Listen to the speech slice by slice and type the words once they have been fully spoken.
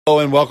Hello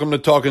and welcome to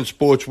Talking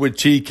Sports with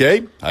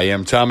TK. I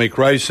am Tommy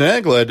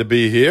Krysan. Glad to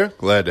be here.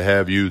 Glad to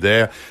have you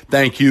there.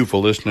 Thank you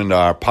for listening to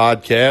our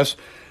podcast.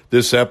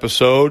 This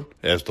episode,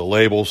 as the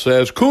label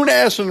says, Coon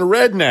Ass and the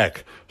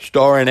Redneck,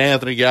 starring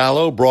Anthony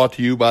Gallo, brought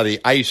to you by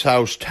the Ice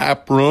House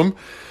Tap Room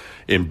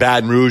in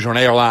Baton Rouge on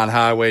Airline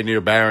Highway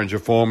near Barringer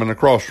Foreman,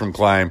 across from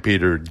Klein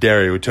Peter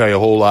Dairy. We'll tell you a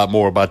whole lot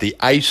more about the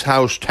Ice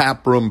House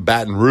Tap Room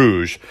Baton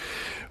Rouge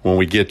when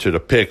we get to the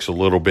picks a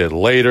little bit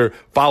later.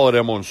 Follow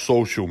them on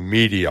social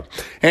media.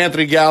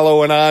 Anthony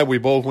Gallo and I, we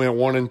both went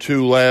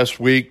 1-2 last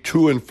week,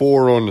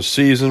 2-4 on the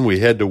season. We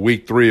head to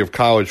week 3 of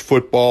college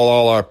football,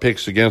 all our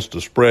picks against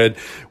the spread.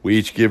 We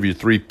each give you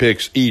 3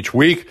 picks each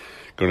week.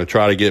 Going to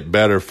try to get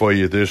better for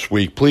you this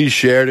week. Please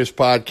share this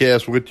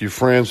podcast with your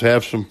friends.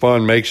 Have some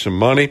fun. Make some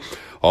money.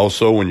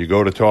 Also, when you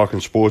go to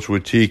Talking Sports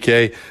with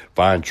TK,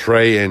 find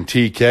Trey and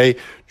TK.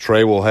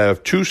 Trey will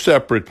have 2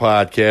 separate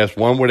podcasts,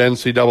 one with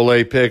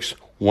NCAA picks,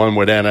 one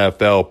with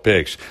NFL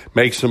picks.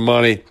 Make some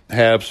money,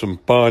 have some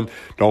fun.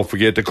 Don't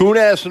forget the Coon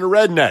Ass and the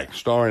Redneck,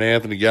 starring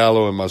Anthony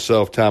Gallo and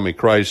myself, Tommy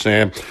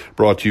Krysan,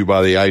 brought to you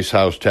by the Ice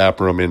House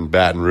Tap Room in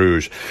Baton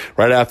Rouge.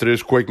 Right after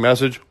this quick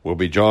message, we'll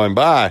be joined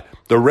by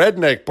the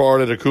redneck part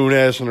of the Coon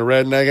Ass and the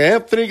Redneck,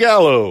 Anthony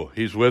Gallo.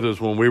 He's with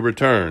us when we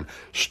return.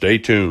 Stay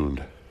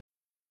tuned.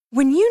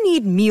 When you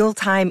need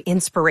mealtime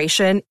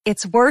inspiration,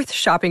 it's worth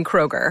shopping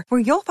Kroger, where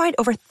you'll find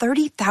over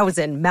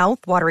 30,000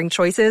 mouth-watering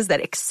choices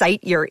that excite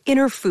your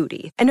inner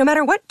foodie. And no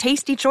matter what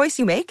tasty choice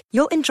you make,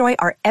 you'll enjoy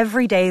our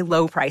everyday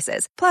low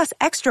prices, plus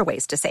extra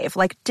ways to save,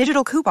 like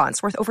digital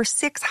coupons worth over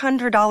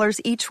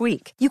 $600 each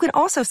week. You can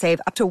also save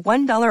up to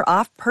 $1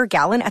 off per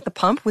gallon at the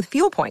pump with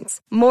fuel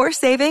points. More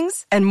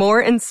savings and more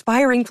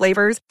inspiring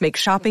flavors make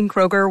shopping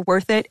Kroger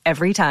worth it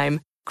every time.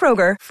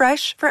 Kroger,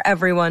 fresh for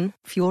everyone.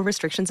 Fuel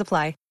restrictions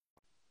apply.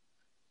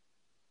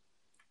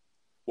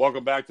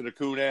 Welcome back to the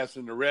Coon Ass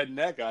and the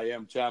Redneck. I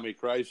am Tommy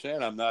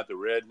Krysan. I'm not the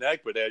redneck,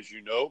 but as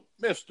you know,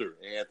 Mr.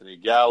 Anthony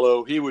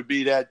Gallo, he would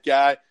be that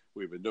guy.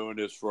 We've been doing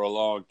this for a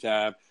long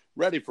time.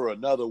 Ready for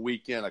another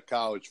weekend of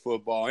college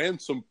football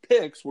and some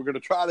picks. We're going to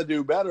try to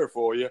do better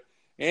for you.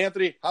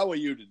 Anthony, how are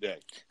you today?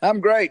 I'm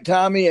great,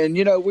 Tommy. And,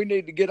 you know, we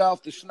need to get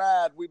off the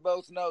schneid. We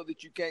both know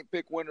that you can't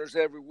pick winners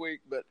every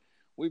week, but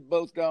we've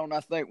both gone, I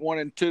think,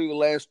 1-2 the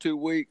last 2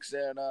 weeks.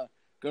 And,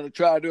 going to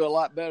try to do a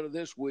lot better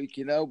this week,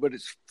 you know. But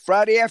it's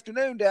Friday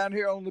afternoon down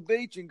here on the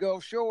beach in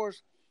Gulf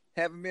Shores,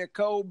 having me a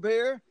cold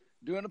beer,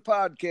 doing a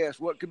podcast.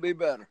 What could be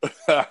better?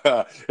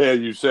 As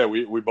you said,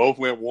 we both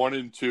went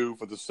 1-2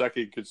 for the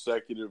second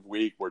consecutive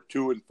week. We're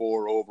 2-4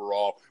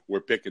 overall.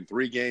 We're picking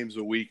 3 games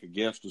a week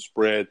against the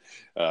spread.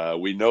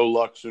 We know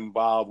luck's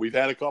involved. We've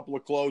had a couple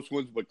of close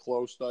ones, but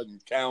close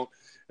doesn't count.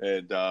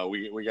 And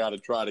we got to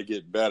try to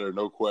get better,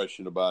 no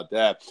question about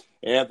that.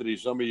 Anthony,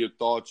 some of your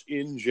thoughts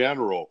in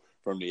general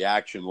from the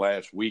action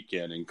last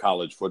weekend in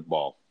college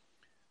football?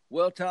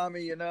 Well,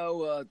 Tommy, you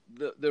know,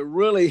 there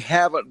really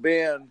haven't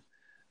been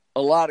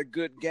a lot of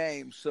good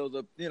games. So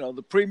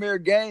the premier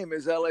game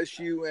is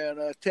LSU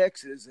and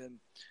Texas, and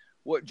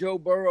what Joe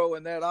Burrow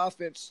and that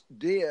offense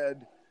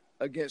did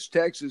against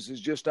Texas is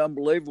just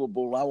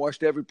unbelievable. I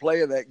watched every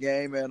play of that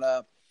game, and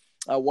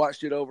I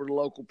watched it over the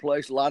local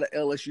place. A lot of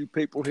LSU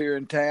people here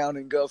in town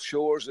in Gulf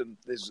Shores, and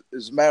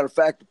as a matter of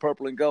fact, the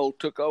purple and gold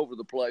took over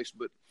the place,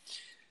 but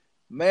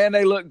man,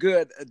 they look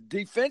good.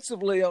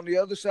 Defensively, on the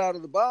other side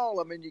of the ball,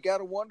 I mean, you got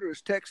to wonder,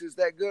 is Texas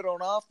that good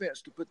on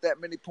offense to put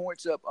that many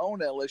points up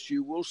on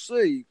LSU? We'll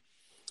see.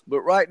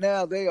 But right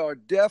now, they are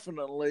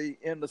definitely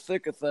in the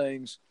thick of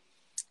things.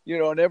 You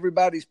know, and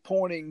everybody's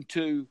pointing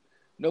to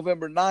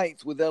November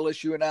 9th with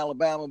LSU and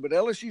Alabama, but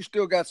LSU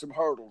still got some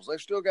hurdles. They've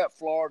still got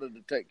Florida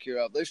to take care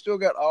of. They still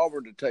got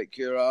Auburn to take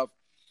care of.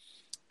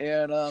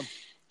 And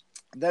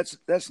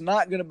that's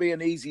not going to be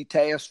an easy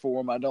task for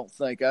them, I don't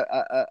think.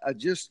 I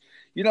just,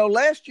 you know,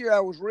 last year I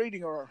was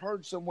reading or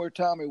heard somewhere,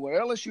 Tommy, where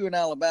LSU and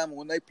Alabama,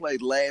 when they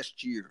played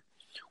last year,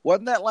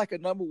 wasn't that like a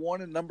number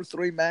 1 and number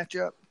 3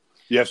 matchup?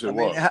 Yes, it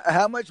was.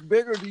 How much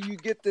bigger do you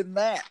get than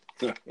that?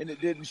 And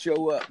it didn't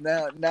show up.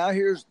 Now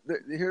here's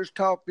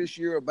talk this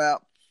year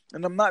about,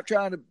 and I'm not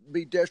trying to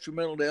be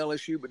detrimental to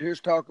LSU, but here's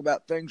talk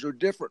about things are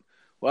different.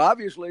 Well,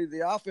 obviously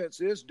the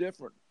offense is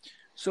different.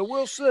 So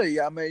we'll see.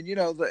 I mean, you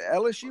know, the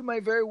LSU may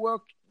very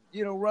well,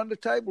 you know, run the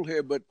table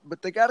here, but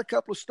they got a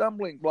couple of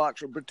stumbling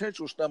blocks or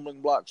potential stumbling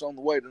blocks on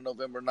the way to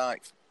November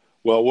 9th.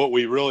 Well, what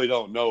we really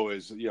don't know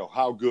is, you know,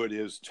 how good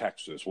is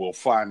Texas? We'll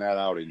find that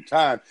out in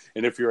time.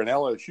 And if you're an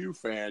LSU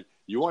fan,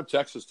 you want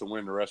Texas to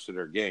win the rest of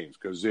their games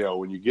because, you know,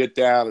 when you get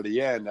down to the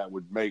end, that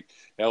would make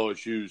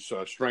LSU's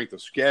strength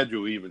of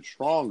schedule even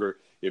stronger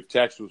if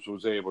Texas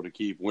was able to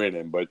keep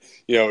winning. But,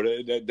 you know,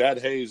 that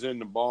hay's in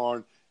the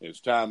barn. It's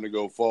time to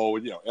go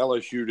forward. You know,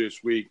 LSU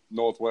this week,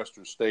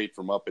 Northwestern State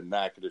from up in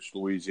Natchitoches,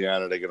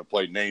 Louisiana. They're going to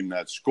play Name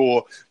That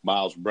Score.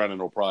 Miles Brennan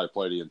will probably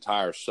play the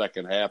entire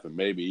second half and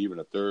maybe even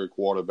a third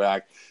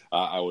quarterback.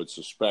 I would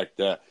suspect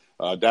that.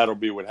 That'll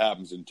be what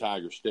happens in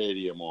Tiger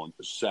Stadium on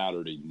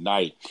Saturday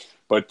night.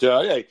 But,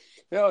 hey,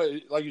 you know,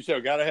 like you said,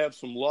 we got to have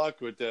some luck.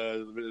 But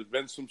there's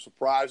been some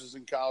surprises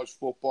in college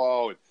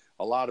football. And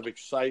a lot of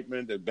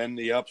excitement. There've been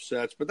the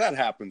upsets, but that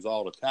happens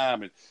all the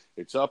time. And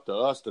it's up to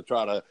us to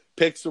try to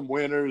pick some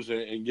winners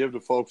and give the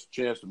folks a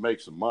chance to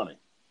make some money.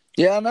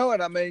 Yeah, I know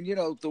it. I mean,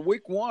 the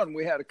week one,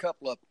 we had a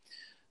couple of,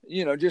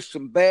 just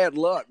some bad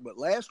luck. But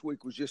last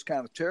week was just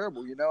kind of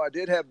terrible. I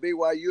did have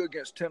BYU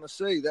against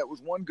Tennessee. That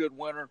was one good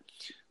winner.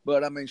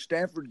 But, I mean,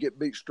 Stanford get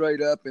beat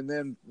straight up. And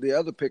then the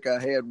other pick I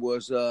had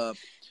was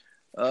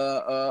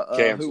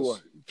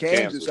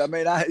Kansas. I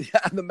mean,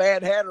 the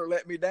Mad Hatter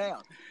let me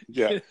down.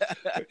 Yeah.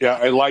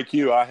 And like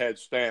you, I had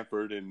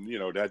Stanford, and,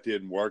 that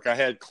didn't work. I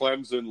had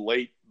Clemson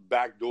late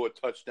backdoor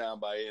touchdown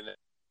by A&M.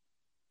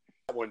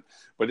 One,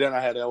 but then I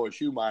had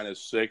LSU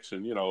 -6,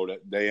 and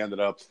they ended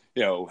up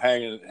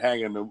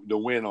hanging the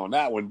win on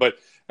that one. But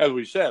as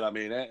we said, I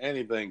mean,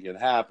 anything can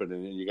happen,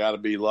 and you got to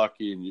be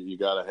lucky, and you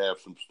got to have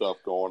some stuff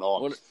going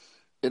on. Well,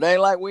 it ain't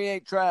like we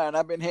ain't trying.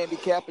 I've been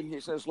handicapping you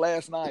since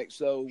last night,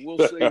 so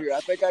we'll see here. I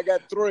think I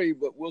got 3,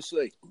 but we'll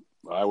see.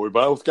 All right, we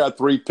both got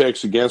 3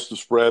 picks against the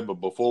spread, but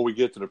before we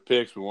get to the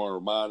picks, we want to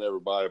remind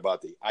everybody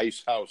about the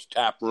Ice House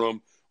Tap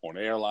Room on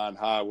Airline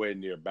Highway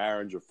near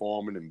Barringer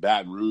Foreman in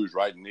Baton Rouge,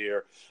 right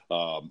near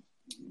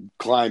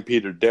Klein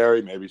Peter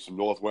Dairy. Maybe some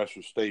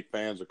Northwestern State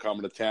fans are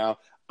coming to town.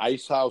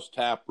 Ice House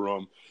Tap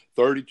Room,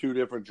 32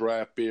 different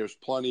draft beers,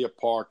 plenty of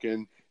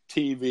parking,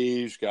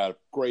 TVs, got a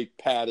great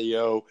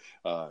patio,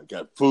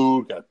 got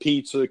food, got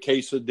pizza,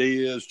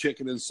 quesadillas,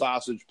 chicken and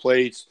sausage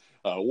plates.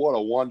 What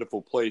a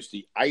wonderful place,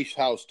 the Ice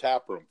House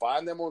Tap Room.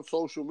 Find them on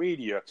social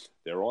media.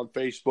 They're on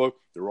Facebook.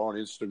 They're on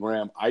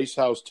Instagram, Ice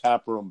House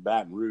Tap Room,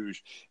 Baton Rouge.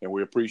 And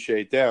we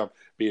appreciate them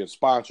being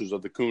sponsors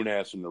of the Coon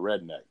Ass and the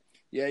Redneck.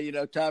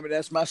 Yeah, Tommy,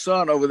 that's my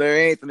son over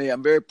there, Anthony.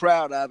 I'm very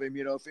proud of him.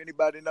 If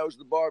anybody knows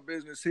the bar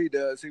business he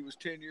does, he was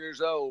 10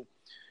 years old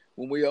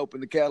when we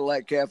opened the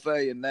Cadillac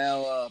Cafe, and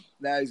now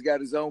he's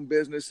got his own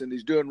business, and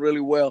he's doing really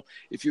well.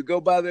 If you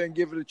go by there and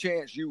give it a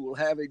chance, you will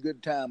have a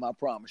good time, I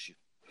promise you.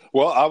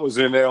 Well, I was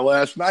in there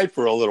last night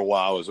for a little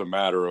while, as a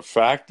matter of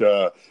fact,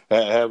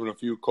 having a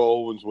few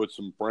cold ones with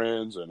some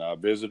friends, and I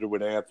visited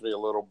with Anthony a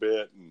little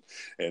bit,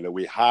 and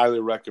we highly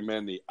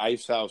recommend the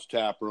Ice House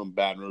Tap Room,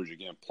 Baton Rouge.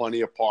 Again,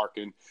 plenty of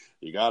parking.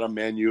 You got a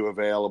menu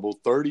available,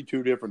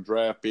 32 different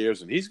draft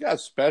beers, and he's got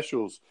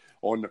specials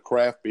on the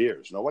craft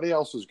beers. Nobody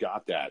else has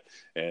got that.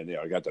 And,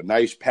 you got the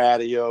nice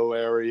patio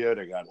area.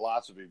 They got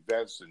lots of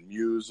events and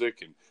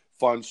music and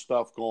fun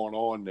stuff going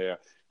on there.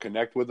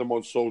 Connect with them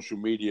on social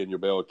media, and you'll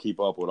be able to keep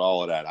up with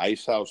all of that.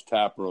 Ice House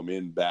Tap Room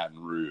in Baton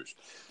Rouge.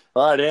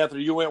 All right,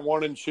 Anthony, you went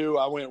 1-2.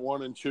 I went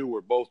 1-2.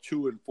 We're both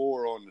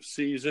 2-4 on the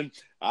season.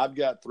 I've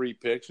got 3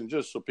 picks, and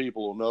just so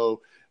people will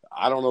know,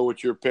 I don't know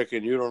what you're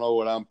picking. You don't know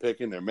what I'm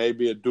picking. There may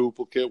be a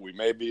duplicate. We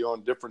may be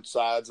on different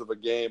sides of a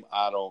game.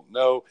 I don't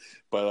know.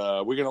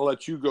 But we're going to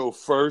let you go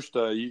first.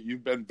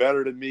 You've been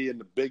better than me in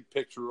the big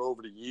picture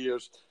over the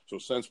years. So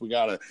since we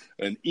got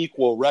an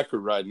equal record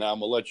right now,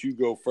 I'm going to let you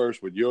go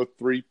first with your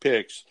 3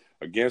 picks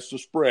against the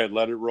spread.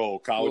 Let it roll.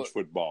 College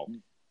football.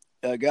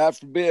 God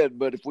forbid,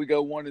 but if we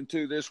go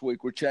 1-2 this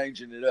week, we're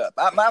changing it up.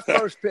 My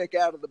first pick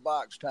out of the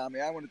box,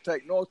 Tommy, I'm going to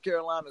take North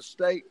Carolina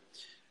State.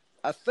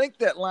 I think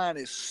that line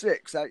is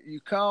 6. You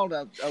called.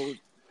 I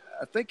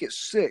think it's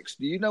 6.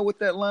 Do you know what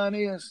that line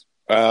is?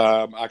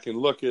 I can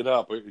look it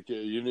up. We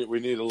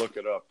need to look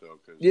it up though.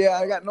 Yeah,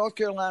 I got North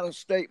Carolina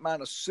State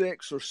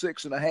 -6 or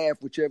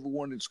 6.5, whichever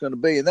one it's going to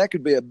be, and that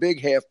could be a big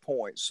half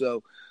point.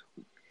 So,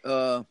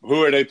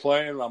 who are they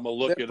playing? I'm gonna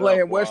look it up. They're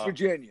playing West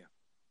Virginia.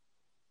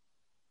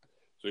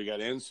 So you got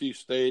NC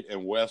State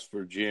and West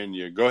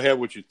Virginia. Go ahead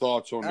with your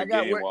thoughts on the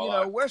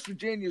game. West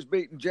Virginia's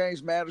beating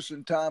James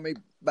Madison, Tommy,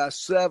 by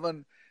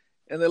 7.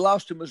 And they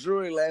lost to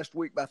Missouri last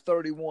week by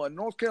 31.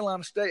 North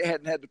Carolina State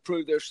hadn't had to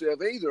prove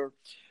themselves either,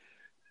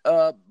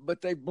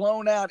 but they've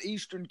blown out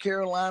Eastern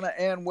Carolina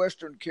and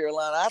Western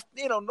Carolina.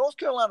 North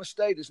Carolina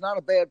State is not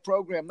a bad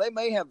program. They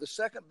may have the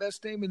second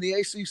best team in the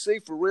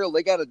ACC for real.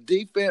 They got a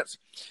defense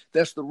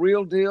that's the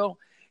real deal,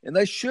 and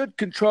they should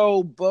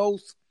control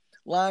both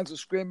lines of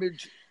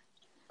scrimmage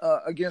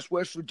against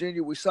West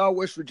Virginia. We saw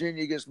West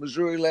Virginia against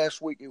Missouri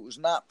last week. It was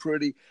not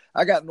pretty.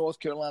 I got North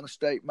Carolina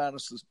State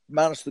minus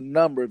the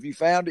number. Have you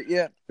found it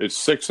yet? It's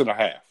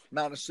 6.5.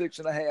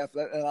 -6.5,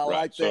 and I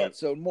like that.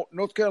 So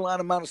North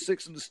Carolina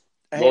 -6.5.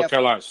 North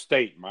Carolina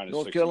State -6.5.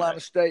 North Carolina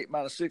State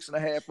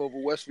 -6.5 over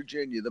West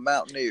Virginia, the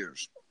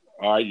Mountaineers.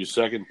 All right, your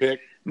second pick?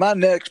 My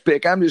next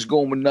pick, I'm just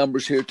going with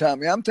numbers here,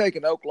 Tommy. I'm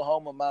taking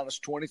Oklahoma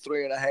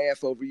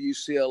 -23.5 over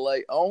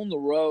UCLA on the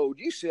road.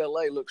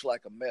 UCLA looks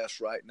like a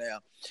mess right now.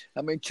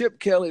 I mean, Chip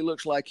Kelly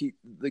looks like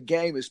the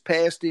game is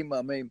past him.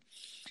 I mean,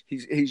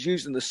 he's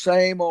using the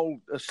same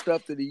old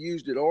stuff that he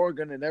used at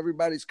Oregon, and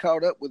everybody's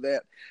caught up with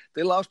that.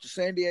 They lost to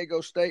San Diego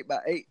State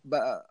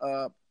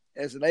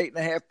as an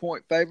 8.5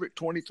 point favorite,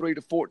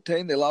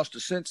 23-14. They lost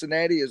to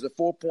Cincinnati as a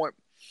 4-point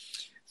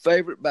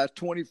favorite by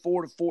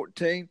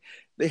 24-14.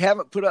 They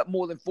haven't put up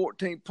more than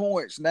 14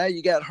 points. Now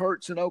you got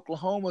Hurts in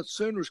Oklahoma.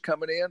 Sooners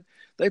coming in.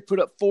 They put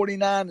up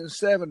 49 and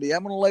 70.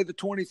 I'm going to lay the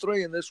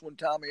 23 in this one,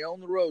 Tommy, on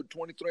the road,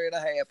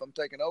 23.5. I'm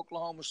taking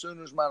Oklahoma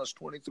Sooners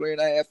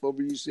 -23.5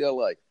 over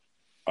UCLA.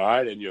 All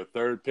right, and your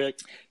third pick?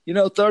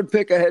 Third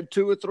pick, I had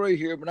 2 or 3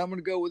 here, but I'm going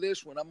to go with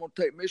this one. I'm going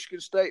to take Michigan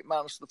State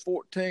minus the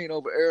 14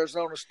 over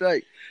Arizona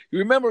State. You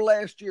remember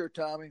last year,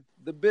 Tommy,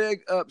 the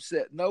big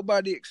upset.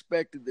 Nobody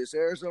expected this.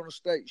 Arizona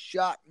State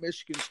shocked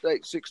Michigan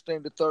State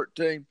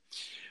 16-13.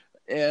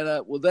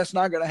 And, that's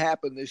not going to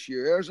happen this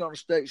year. Arizona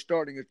State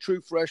starting a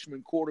true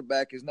freshman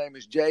quarterback. His name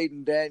is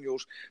Jaden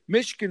Daniels.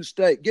 Michigan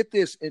State, get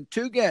this, in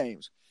 2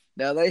 games.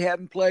 Now, they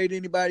haven't played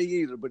anybody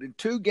either, but in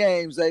 2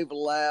 games they've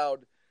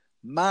allowed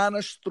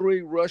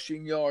 -3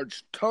 rushing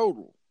yards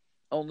total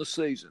on the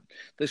season.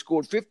 They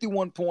scored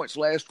 51 points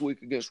last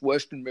week against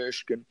Western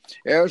Michigan.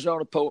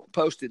 Arizona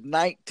posted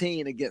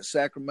 19 against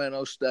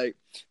Sacramento State.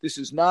 This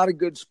is not a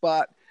good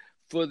spot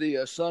for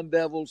the Sun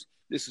Devils.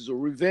 This is a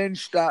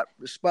revenge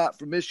spot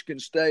for Michigan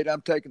State.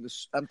 I'm taking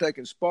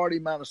Sparty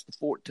minus the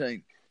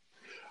 14.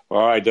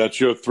 All right, that's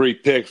your 3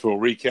 picks. We'll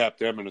recap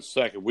them in a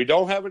second. We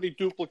don't have any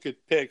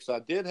duplicate picks. I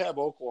did have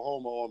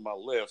Oklahoma on my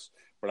list,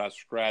 but I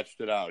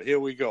scratched it out. Here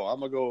we go.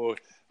 I'm going to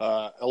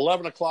go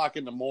 11 o'clock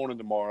in the morning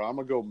tomorrow. I'm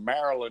going to go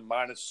Maryland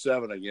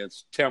 -7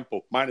 against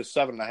Temple,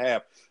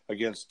 -7.5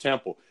 against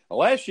Temple. Now,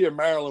 last year,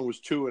 Maryland was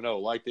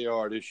 2-0 like they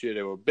are this year.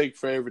 They were a big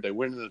favorite. They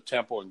went into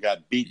Temple and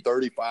got beat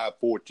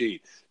 35-14.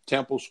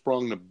 Temple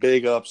sprung the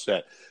big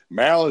upset.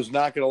 Maryland's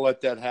not going to let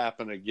that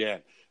happen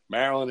again.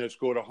 Maryland has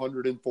scored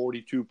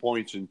 142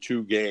 points in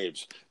 2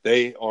 games.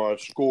 They are a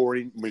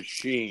scoring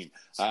machine.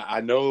 I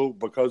know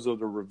because of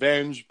the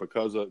revenge,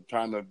 because of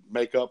trying to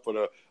make up for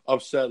the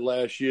upset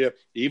last year,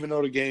 even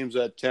though the game's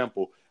at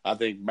Temple, I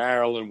think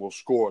Maryland will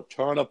score a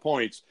ton of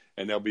points,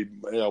 and they'll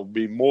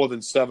be more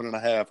than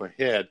 7.5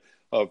 ahead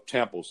of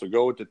Temple. So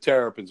go with the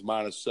Terrapins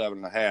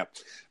 -7.5.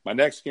 My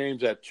next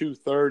game's at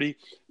 2:30.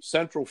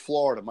 Central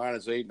Florida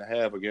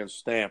 -8.5 against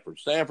Stanford.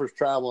 Stanford's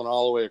traveling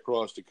all the way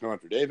across the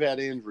country. They've had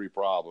injury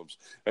problems.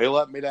 They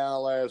let me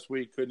down last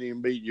week. Couldn't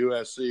even beat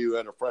USC, who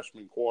had a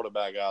freshman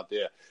quarterback out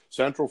there.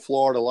 Central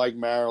Florida, like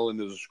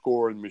Maryland, is a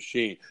scoring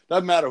machine.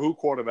 Doesn't matter who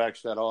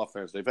quarterbacks that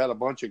offense. They've had a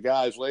bunch of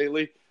guys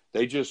lately.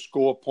 They just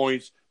score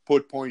points,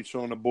 put points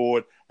on the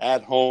board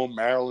at home.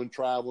 Maryland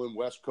traveling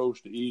West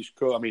Coast to East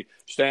Coast.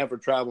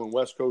 Stanford traveling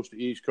West Coast to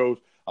East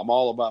Coast. I'm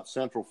all about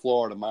Central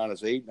Florida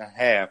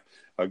 -8.5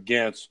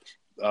 against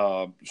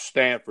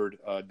Stanford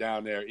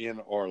down there in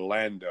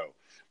Orlando.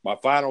 My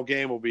final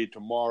game will be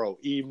tomorrow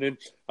evening.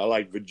 I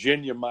like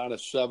Virginia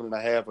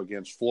 -7.5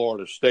 against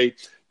Florida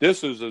State.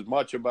 This is as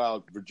much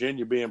about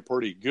Virginia being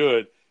pretty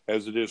good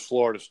as it is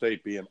Florida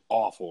State being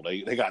awful.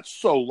 They got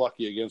so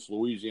lucky against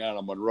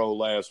Louisiana Monroe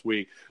last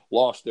week,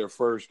 lost their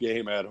first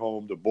game at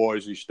home to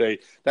Boise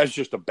State. That's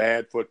just a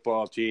bad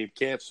football team.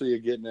 Can't see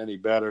it getting any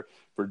better.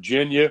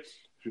 Virginia,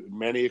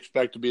 many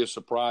expect to be a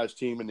surprise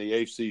team in the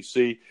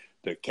ACC.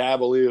 The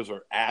Cavaliers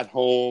are at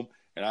home,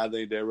 and I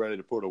think they're ready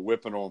to put a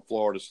whipping on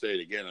Florida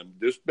State again. And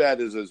this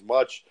bet is as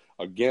much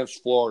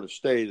against Florida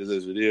State as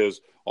it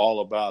is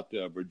all about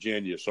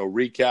Virginia. So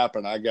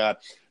recapping, I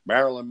got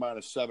Maryland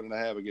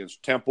 -7.5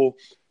 against Temple,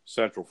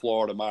 Central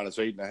Florida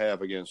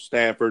 -8.5 against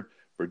Stanford,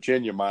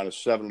 Virginia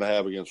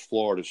 -7.5 against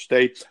Florida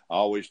State. I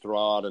always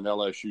throw out an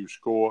LSU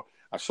score.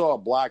 I saw a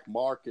black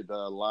market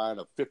line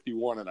of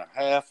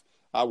 51.5.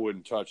 I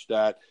wouldn't touch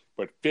that.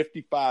 But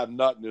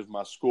 55-0 is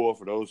my score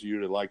for those of you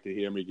that like to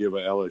hear me give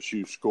a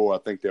LSU score. I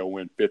think they'll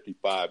win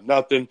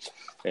 55-0.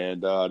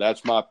 And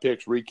that's my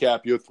picks.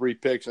 Recap your 3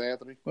 picks,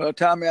 Anthony. Well,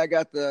 Tommy, I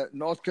got the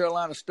North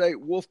Carolina State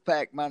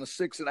Wolfpack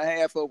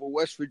 -6.5 over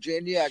West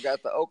Virginia. I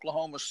got the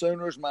Oklahoma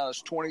Sooners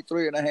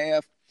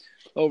 -23.5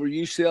 over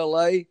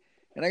UCLA.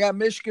 And I got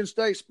Michigan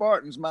State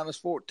Spartans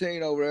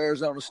 -14 over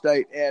Arizona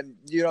State. And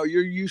your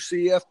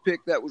UCF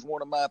pick, that was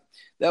one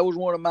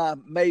of my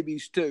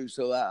maybes too.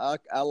 So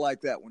I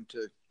like that one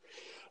too.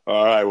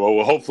 All right.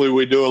 Well, hopefully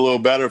we do a little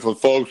better for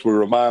folks. We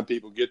remind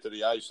people, get to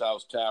the Ice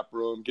House Tap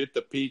Room, get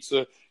the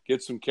pizza,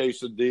 get some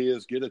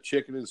quesadillas, get a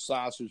chicken and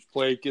sausage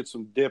plate, get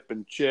some dip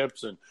and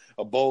chips and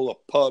a bowl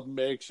of pub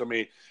mix.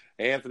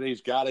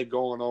 Anthony's got it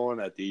going on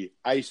at the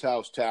Ice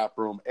House Tap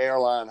Room,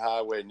 Airline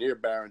Highway near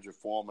Barringer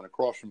Foreman,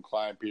 across from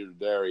Klein Peter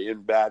Dairy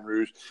in Baton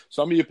Rouge.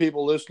 Some of you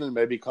people listening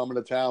may be coming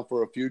to town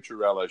for a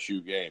future LSU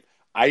game.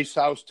 Ice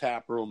House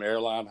Tap Room,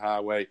 Airline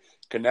Highway.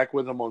 Connect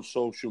with them on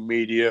social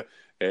media.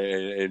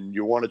 And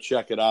you want to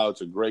check it out.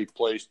 It's a great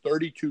place.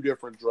 32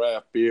 different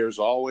draft beers.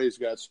 Always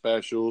got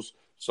specials.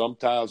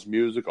 Sometimes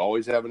music.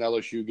 Always have an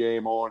LSU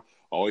game on.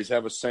 Always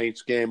have a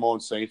Saints game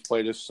on. Saints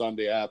play this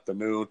Sunday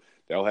afternoon.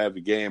 They'll have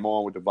the game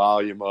on with the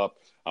volume up.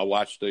 I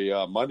watched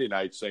the Monday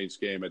night Saints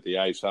game at the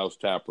Ice House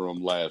Tap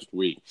Room last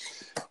week.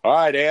 All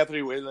right,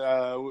 Anthony,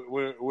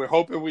 we're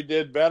hoping we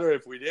did better.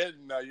 If we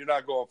didn't, you're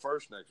not going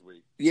first next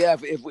week. Yeah,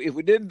 if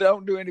we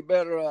don't do any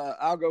better,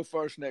 I'll go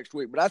first next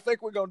week. But I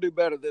think we're going to do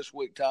better this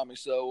week, Tommy.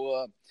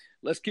 So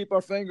let's keep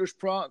our fingers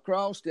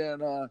crossed.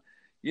 And,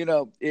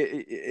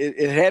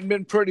 it hadn't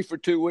been pretty for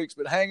 2 weeks,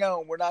 but hang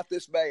on. We're not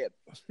this bad.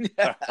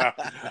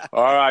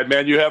 All right,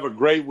 man. You have a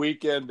great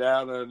weekend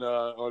down in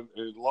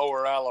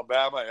Lower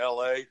Alabama,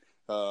 L.A.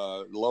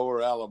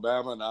 Lower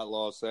Alabama, not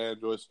Los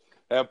Angeles.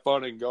 Have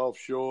fun in Gulf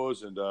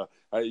Shores, and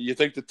you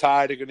think the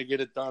Tide are going to get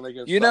it done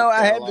against?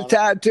 I had the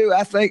Tide too.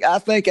 I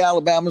think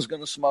Alabama's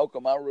going to smoke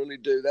them. I really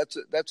do.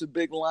 That's a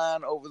big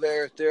line over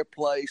there at their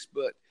place,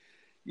 but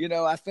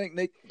I think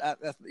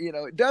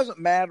it doesn't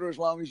matter as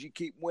long as you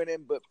keep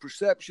winning, but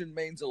perception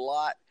means a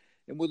lot.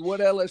 And with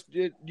what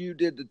LSU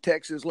did to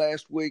Texas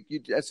last week,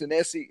 that's an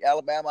SEC,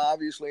 Alabama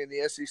obviously in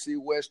the SEC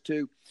West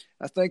too.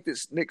 I think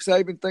that Nick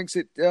Saban thinks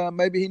that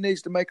maybe he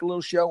needs to make a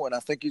little showing. I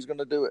think he's going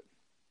to do it.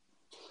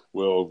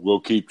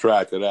 We'll keep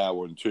track of that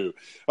one too.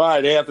 All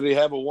right, Anthony,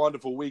 have a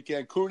wonderful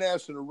weekend.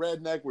 Coon-Ass and the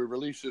Redneck, we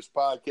release this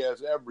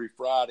podcast every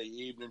Friday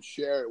evening.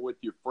 Share it with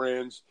your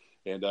friends,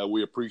 and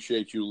we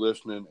appreciate you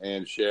listening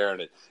and sharing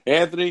it.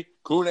 Anthony,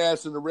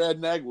 Coon-Ass and the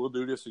Redneck, we'll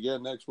do this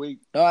again next week.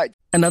 All right.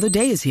 Another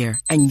day is here,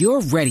 and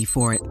you're ready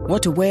for it.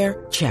 What to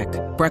wear? Check.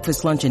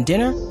 Breakfast, lunch, and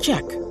dinner?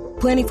 Check.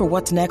 Planning for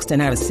what's next and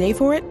how to save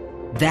for it?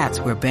 That's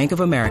where Bank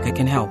of America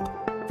can help.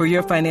 For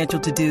your financial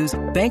to-dos,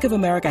 Bank of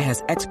America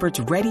has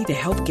experts ready to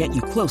help get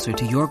you closer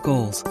to your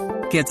goals.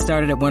 Get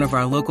started at one of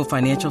our local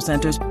financial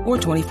centers or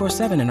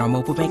 24/7 in our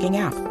mobile banking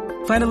app.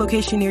 Find a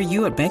location near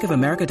you at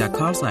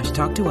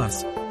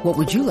bankofamerica.com/talktous. What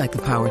would you like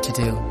the power to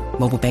do?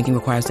 Mobile banking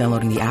requires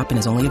downloading the app and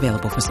is only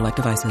available for select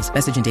devices.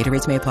 Message and data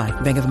rates may apply.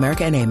 Bank of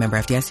America NA, member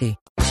FDIC.